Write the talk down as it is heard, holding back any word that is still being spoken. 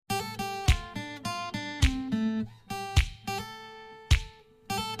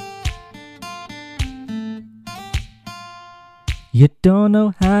You don't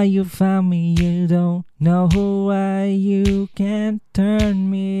know how you found me, you don't know who you can't turn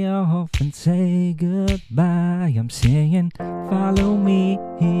me off and say goodbye. I'm saying, follow me,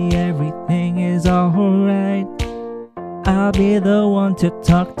 everything is alright. I'll be the one to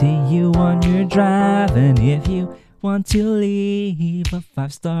talk to you when you're driving. If you want to leave a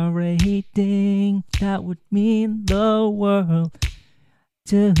 5-star rating, that would mean the world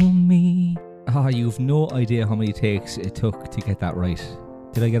to me. Oh, you've no idea how many takes it took to get that right.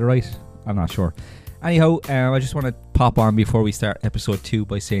 Did I get it right? I'm not sure. Anyhow, I just want to pop on before we start episode 2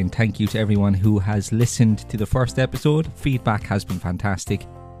 by saying thank you to everyone who has listened to the first episode. Feedback has been fantastic.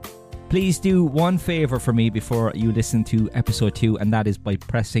 Please do one favour for me before you listen to episode 2, and that is by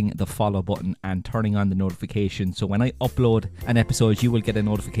pressing the follow button and turning on the notification. So when I upload an episode, you will get a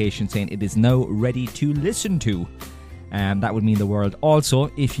notification saying it is now ready to listen to. And that would mean the world.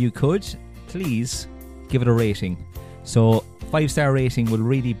 Also, if you could, please give it a rating. So 5-star rating will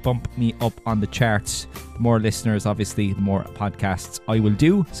really bump me up on the charts. The more listeners, obviously, the more podcasts I will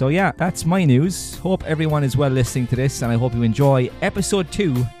do. So yeah, that's my news. Hope everyone is well listening to this, and I hope you enjoy episode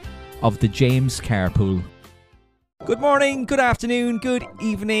 2 of the James Carpool. Good morning, good afternoon, good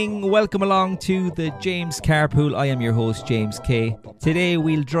evening. Welcome along to the James Carpool. I am your host, James K. Today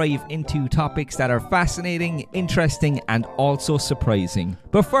we'll drive into topics that are fascinating, interesting, and also surprising.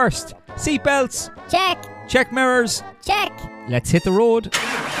 But first, seatbelts. Check. Check mirrors. Check. Let's hit the road.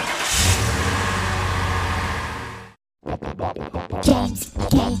 James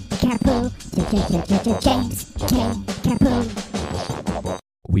K. Carpool. James K. Carpool.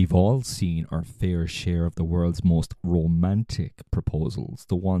 We've all seen our fair share of the world's most romantic proposals,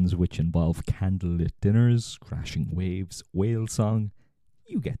 the ones which involve candlelit dinners, crashing waves, whale song.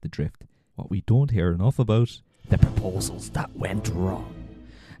 You get the drift. What we don't hear enough about, the proposals that went wrong,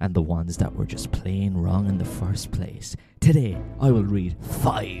 and the ones that were just plain wrong in the first place. Today, I will read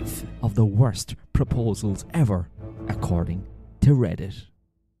 5 of the worst proposals ever, according to Reddit.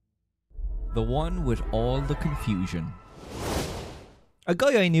 The one with all the confusion. A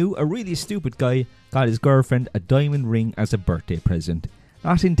guy I knew, a really stupid guy, got his girlfriend a diamond ring as a birthday present.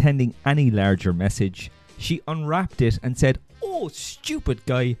 Not intending any larger message, she unwrapped it and said, "Oh, stupid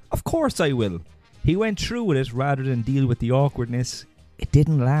guy, of course I will." He went through with it rather than deal with the awkwardness. It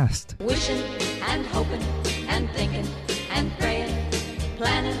didn't last. Wishing and hoping and thinking and praying,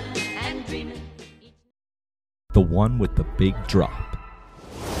 planning and dreaming. The one with the big drop.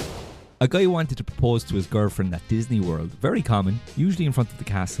 A guy wanted to propose to his girlfriend at Disney World. Very common, usually in front of the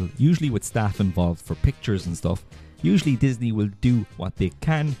castle, usually with staff involved for pictures and stuff. Usually Disney will do what they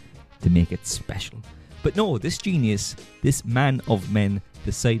can to make it special. But no, this genius, this man of men,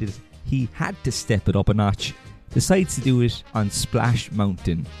 decided he had to step it up a notch. Decides to do it on Splash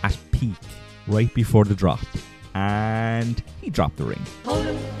Mountain at peak, right before the drop. And he dropped the ring. Hold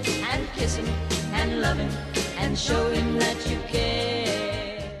him and kiss him and love him and show him that you care.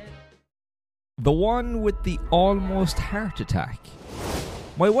 The one with the almost heart attack.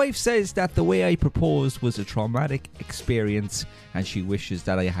 My wife says that the way I proposed was a traumatic experience and she wishes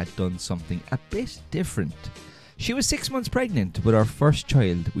that I had done something a bit different. She was 6 months pregnant with our first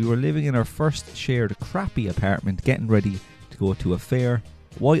child. We were living in our first shared crappy apartment, getting ready to go to a fair.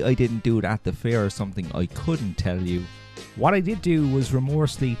 Why I didn't do it at the fair is something I couldn't tell you. What I did do was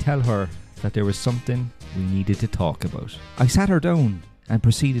remorselessly tell her that there was something we needed to talk about. I sat her down and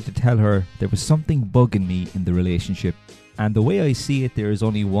proceeded to tell her there was something bugging me in the relationship, and the way I see it, there is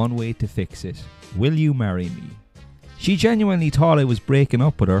only one way to fix it. Will you marry me? She genuinely thought I was breaking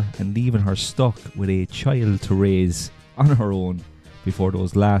up with her and leaving her stuck with a child to raise on her own before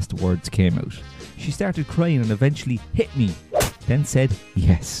those last words came out. She started crying and eventually hit me, then said,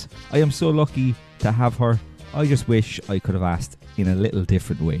 "Yes, I am so lucky to have her. I just wish I could have asked in a little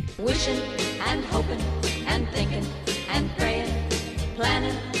different way." Wishing and hoping and thinking and praying,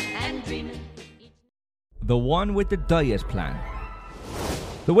 planning and dreaming. The one with the diet plan.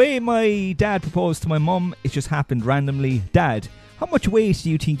 The way my dad proposed to my mum, it just happened randomly. "Dad, how much weight do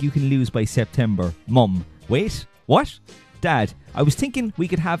you think you can lose by September?" Mum, "Wait, what?" "Dad, I was thinking we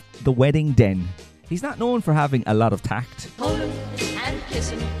could have the wedding then." He's not known for having a lot of tact. Hold him and kiss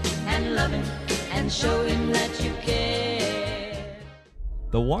him and love him and show him that you care.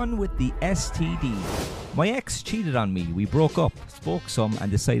 The one with the STD. My ex cheated on me. We broke up, spoke some and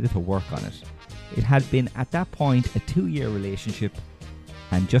decided to work on it. It had been at that point a 2-year relationship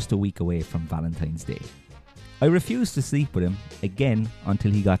and just a week away from Valentine's Day. I refused to sleep with him again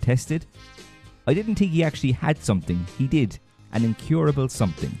until he got tested. I didn't think he actually had something. He did. An incurable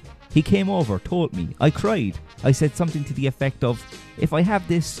something. He came over, told me. I cried. I said something to the effect of, "If I have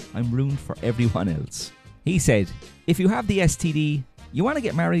this, I'm ruined for everyone else." He said, if you have the STD, you want to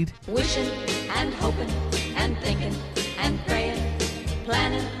get married? Wishing and hoping and thinking and praying,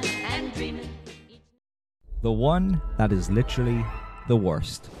 planning and dreaming. The one that is literally the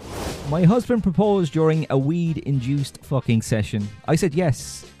worst. My husband proposed during a weed-induced fucking session. I said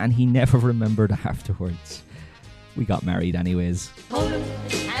yes, and he never remembered afterwards. We got married anyways. Hold him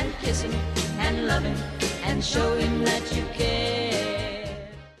and kiss him and love him and show him that you care.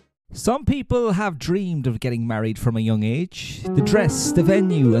 Some people have dreamed of getting married from a young age. The dress, the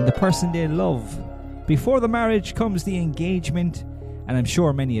venue, and the person they love. Before the marriage comes the engagement, and I'm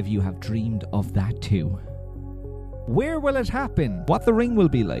sure many of you have dreamed of that too. Where will it happen? What the ring will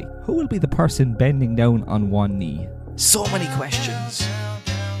be like? Who will be the person bending down on one knee? So many questions.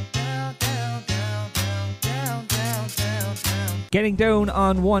 Getting down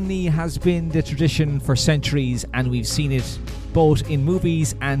on one knee has been the tradition for centuries, and we've seen it both in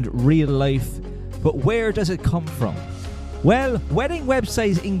movies and real life. But where does it come from? Well, wedding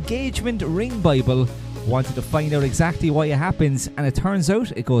website Engagement Ring Bible wanted to find out exactly why it happens, and it turns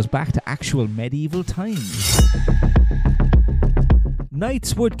out it goes back to actual medieval times.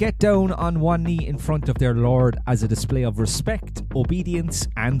 Knights would get down on one knee in front of their lord as a display of respect, obedience,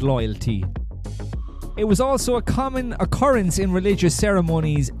 and loyalty. It was also a common occurrence in religious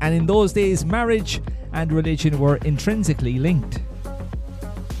ceremonies, and in those days marriage and religion were intrinsically linked.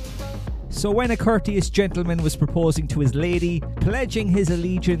 So when a courteous gentleman was proposing to his lady, pledging his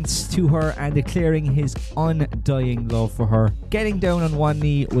allegiance to her and declaring his undying love for her, getting down on one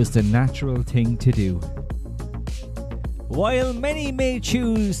knee was the natural thing to do. While many may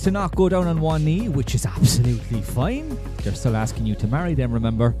choose to not go down on one knee, which is absolutely fine, they're still asking you to marry them,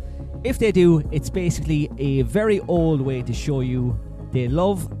 remember. If they do, it's basically a very old way to show you they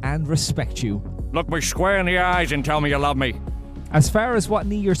love and respect you. Look me square in the eyes and tell me you love me. As far as what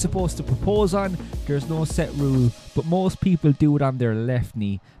knee you're supposed to propose on, there's no set rule, but most people do it on their left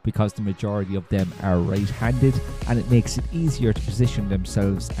knee because the majority of them are right-handed, and it makes it easier to position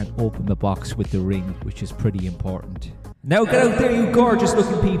themselves and open the box with the ring, which is pretty important. Now get out there, you gorgeous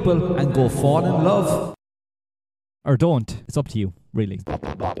looking people, and go fall in love. Or don't. It's up to you, really.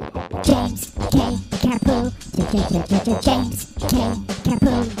 James K. Carpool. James K.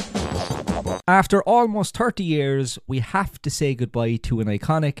 Carpool. After almost 30 years, we have to say goodbye to an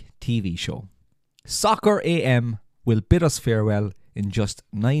iconic TV show. Soccer AM will bid us farewell in just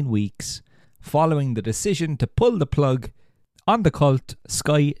 9 weeks, following the decision to pull the plug on the cult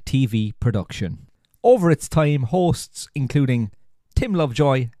Sky TV production. Over its time, hosts including Tim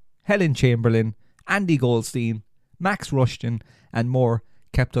Lovejoy, Helen Chamberlain, Andy Goldstein, Max Rushton, and more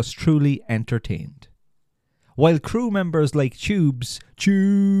kept us truly entertained. While crew members like Tubes,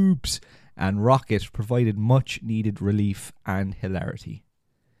 and Rocket provided much needed relief and hilarity.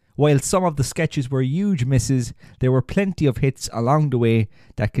 While some of the sketches were huge misses, there were plenty of hits along the way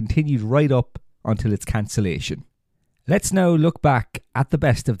that continued right up until its cancellation. Let's now look back at the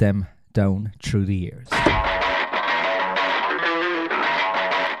best of them down through the years.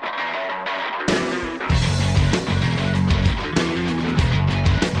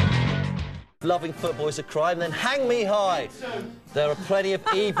 Loving football is a crime, then hang me high. There are plenty of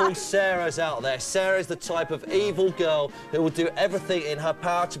evil Sarahs out there. Sarah is the type of evil girl who will do everything in her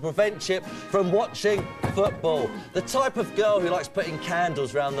power to prevent Chip from watching football. The type of girl who likes putting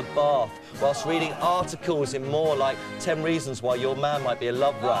candles around the bath whilst reading articles in More like 10 Reasons Why Your Man Might Be a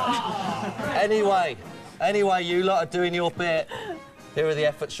Love Rat. Anyway, you lot are doing your bit. Here are the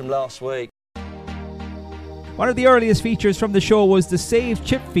efforts from last week. One of the earliest features from the show was the Save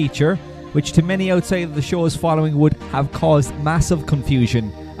Chip feature, which to many outside of the show's following would have caused massive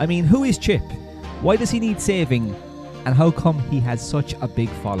confusion. I mean, who is Chip? Why does he need saving? And how come he has such a big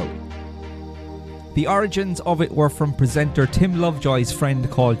following? The origins of it were from presenter Tim Lovejoy's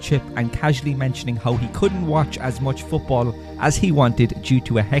friend called Chip, and casually mentioning how he couldn't watch as much football as he wanted due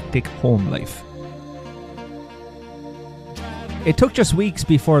to a hectic home life. It took just weeks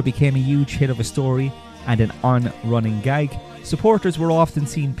before it became a huge hit of a story and an on-running gag. Supporters were often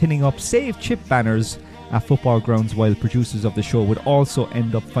seen pinning up Save Chip banners at football grounds, while producers of the show would also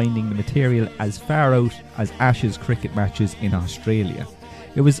end up finding the material as far out as Ashes cricket matches in Australia.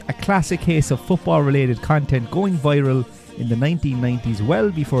 It was a classic case of football-related content going viral in the 1990s, well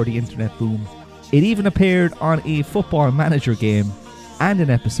before the internet boom. It even appeared on a Football Manager game and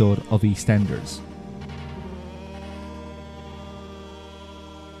an episode of EastEnders.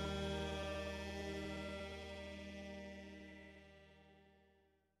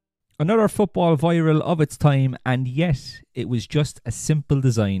 Another football viral of its time, and yet it was just a simple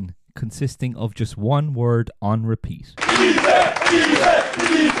design consisting of just one word on repeat.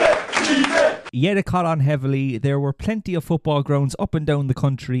 Yet it caught on heavily. There were plenty of football grounds up and down the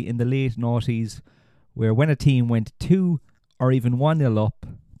country in the late noughties where when a team went 2 or even 1-0 up,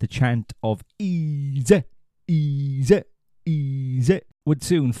 the chant of easy, easy, easy would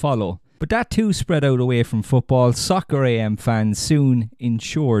soon follow. But that too spread out away from football. Soccer AM fans soon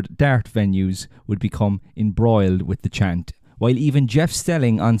ensured dart venues would become embroiled with the chant, while even Jeff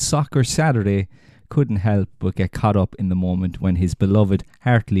Stelling on Soccer Saturday couldn't help but get caught up in the moment when his beloved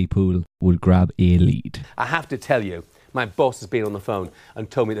Hartlepool would grab a lead. I have to tell you, my boss has been on the phone and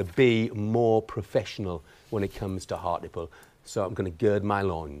told me to be more professional when it comes to Hartlepool. So I'm going to gird my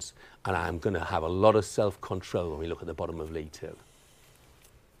loins and I'm going to have a lot of self-control when we look at the bottom of League Two.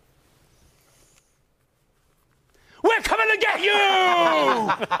 We're coming to get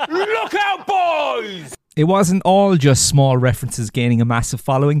you! Look out, boys! It wasn't all just small references gaining a massive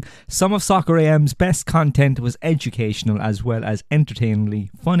following. Some of Soccer AM's best content was educational as well as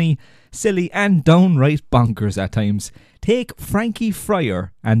entertainingly funny, silly and downright bonkers at times. Take Frankie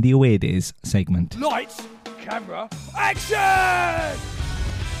Fryer and the Away Days segment. Lights, camera, action!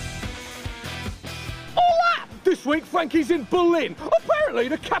 Hola! This week Frankie's in Berlin, apparently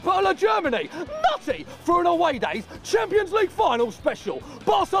the capital of Germany. Nutty for an Away Days Champions League final special.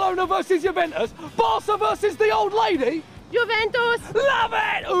 Barcelona versus Juventus, Barca versus the old lady. Juventus! Love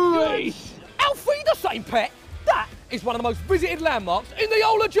it! Ooh. Alfie the St. Pet. That is one of the most visited landmarks in the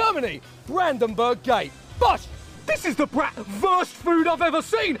whole of Germany. Brandenburg Gate. But this is the worst food I've ever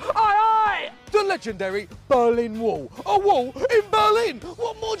seen. Aye, aye! The legendary Berlin Wall. A wall in Berlin.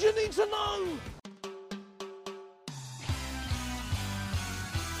 What more do you need to know?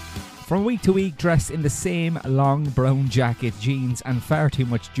 From week to week, dressed in the same long brown jacket, jeans and far too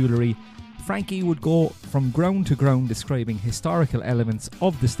much jewellery, Frankie would go from ground to ground describing historical elements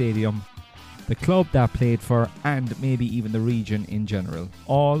of the stadium, the club that played for, and maybe even the region in general,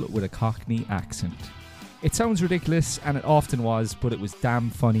 all with a Cockney accent. It sounds ridiculous, and it often was, but it was damn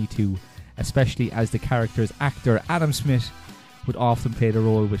funny too, especially as the character's actor Adam Smith would often play the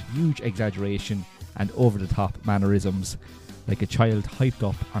role with huge exaggeration and over-the-top mannerisms, like a child hyped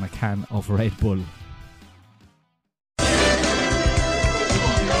up on a can of Red Bull.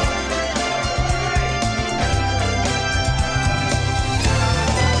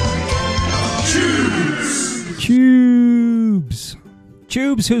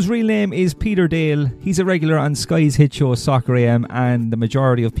 Tubes, whose real name is Peter Dale. He's a regular on Sky's hit show Soccer AM, and the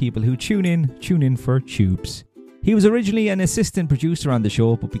majority of people who tune in for Tubes. He was originally an assistant producer on the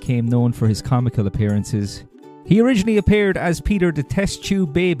show, but became known for his comical appearances. He originally appeared as Peter the Test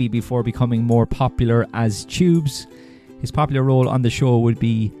Tube Baby before becoming more popular as Tubes. His popular role on the show would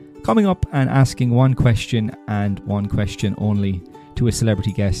be coming up and asking one question and one question only to a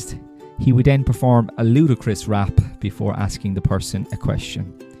celebrity guest. He would then perform a ludicrous rap before asking the person a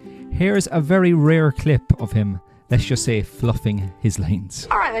question. Here's a very rare clip of him, let's just say, fluffing his lines.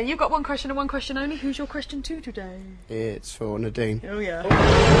 Alright then, you've got one question and one question only. Who's your question to today? It's for Nadine. Oh yeah.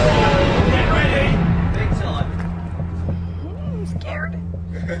 Get ready! Big time. I'm scared.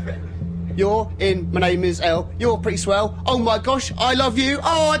 You're in, my name is Elle. You're pretty swell. Oh my gosh, I love you.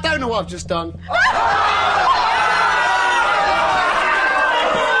 Oh, I don't know what I've just done.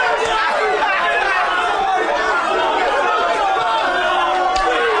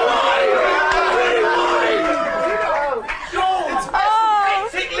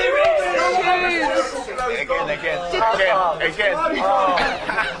 Again.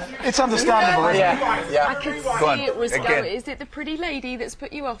 It's understandable, isn't it? Yeah. I could see it was going. Is it the pretty lady that's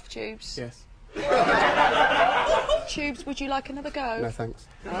put you off, Tubes? Yes. Tubes, would you like another go? No, thanks.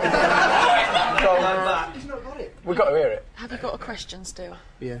 We've got to hear it. Have you got a question still?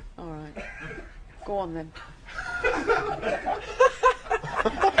 Yeah. Alright. Go on then.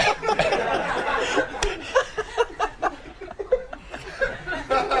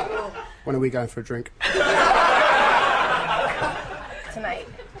 When are we going for a drink? Tonight.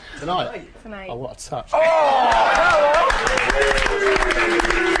 Tonight? Tonight. Oh, what a touch.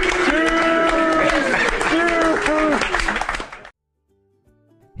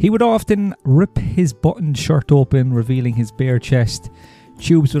 He would often rip his buttoned shirt open, revealing his bare chest.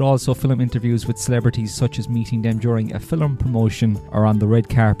 Tubes would also film interviews with celebrities, such as meeting them during a film promotion or on the red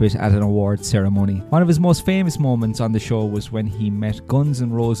carpet at an award ceremony. One of his most famous moments on the show was when he met Guns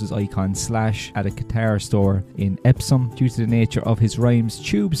N' Roses icon Slash at a guitar store in Epsom. Due to the nature of his rhymes,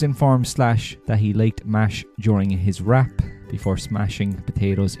 Tubes informed Slash that he liked mash during his rap before smashing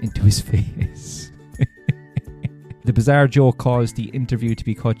potatoes into his face. The bizarre joke caused the interview to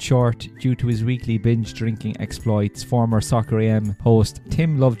be cut short due to his weekly binge drinking exploits. Former Soccer AM host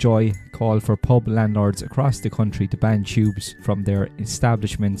Tim Lovejoy called for pub landlords across the country to ban tubes from their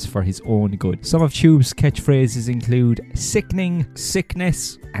establishments for his own good. Some of Tube's catchphrases include sickening,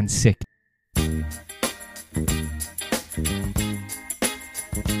 sickness and sick.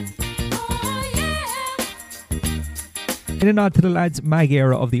 In a nod to the lads' mag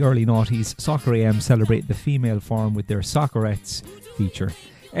era of the early noughties, Soccer AM celebrate the female form with their Soccerettes feature.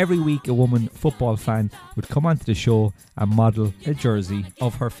 Every week a woman football fan would come onto the show and model a jersey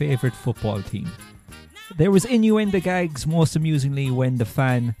of her favourite football team. There was innuendo gags, most amusingly when the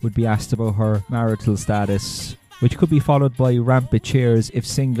fan would be asked about her marital status, which could be followed by rampant cheers if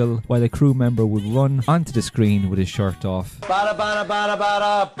single, while a crew member would run onto the screen with his shirt off. Bada, bada, bada,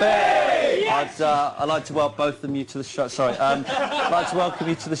 bada, bang! I'd like to welcome both of you to the show. Sorry, I'd like to welcome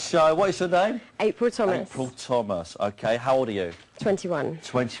you to the show. What is your name? April Thomas. April Thomas. Okay, how old are you? 21.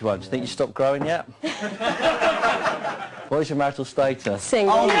 21. Do you think you stopped growing yet? What is your marital status?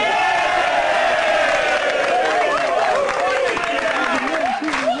 Single. Oh, yeah!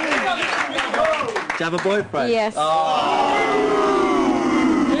 Do you have a boyfriend? Yes. Oh.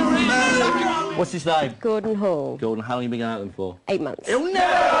 What's his name? Gordon Hall. Gordon, how long have you been going out with him for? 8 months. It'll never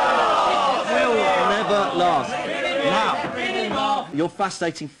last! Will never last. Now, your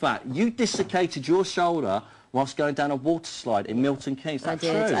fascinating fact, you dislocated your shoulder whilst going down a water slide in Milton Keynes. Is that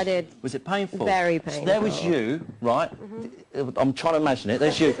true? I did. Was it painful? Very painful. So there was you, right? I'm trying to imagine it.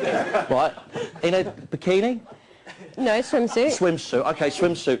 There's you, right? In a bikini? No, swimsuit. Swimsuit, okay,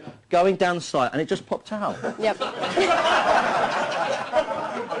 swimsuit. Going down the slide, and it just popped out. Yep.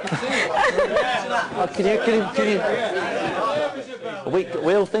 Can you? Are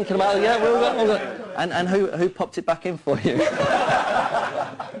we all thinking about it? Yeah, we're and who popped it back in for you?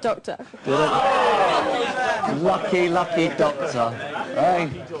 Doctor. Lucky doctor. Hey.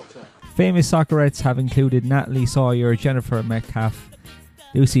 Famous Soccerettes have included Natalie Sawyer, Jennifer Metcalf,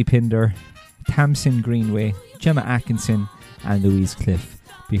 Lucy Pinder, Tamsin Greenway, Gemma Atkinson and Louise Cliff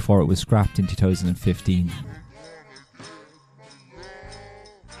before it was scrapped in 2015.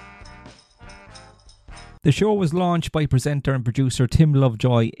 The show was launched by presenter and producer Tim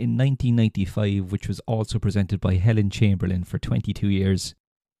Lovejoy in 1995, which was also presented by Helen Chamberlain for 22 years.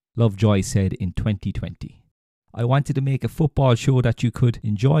 Lovejoy said in 2020, "I wanted to make a football show that you could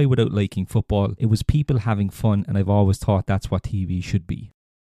enjoy without liking football. It was people having fun, and I've always thought that's what TV should be."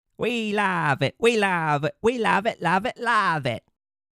 We love it, we love it, we love it, love it, love it.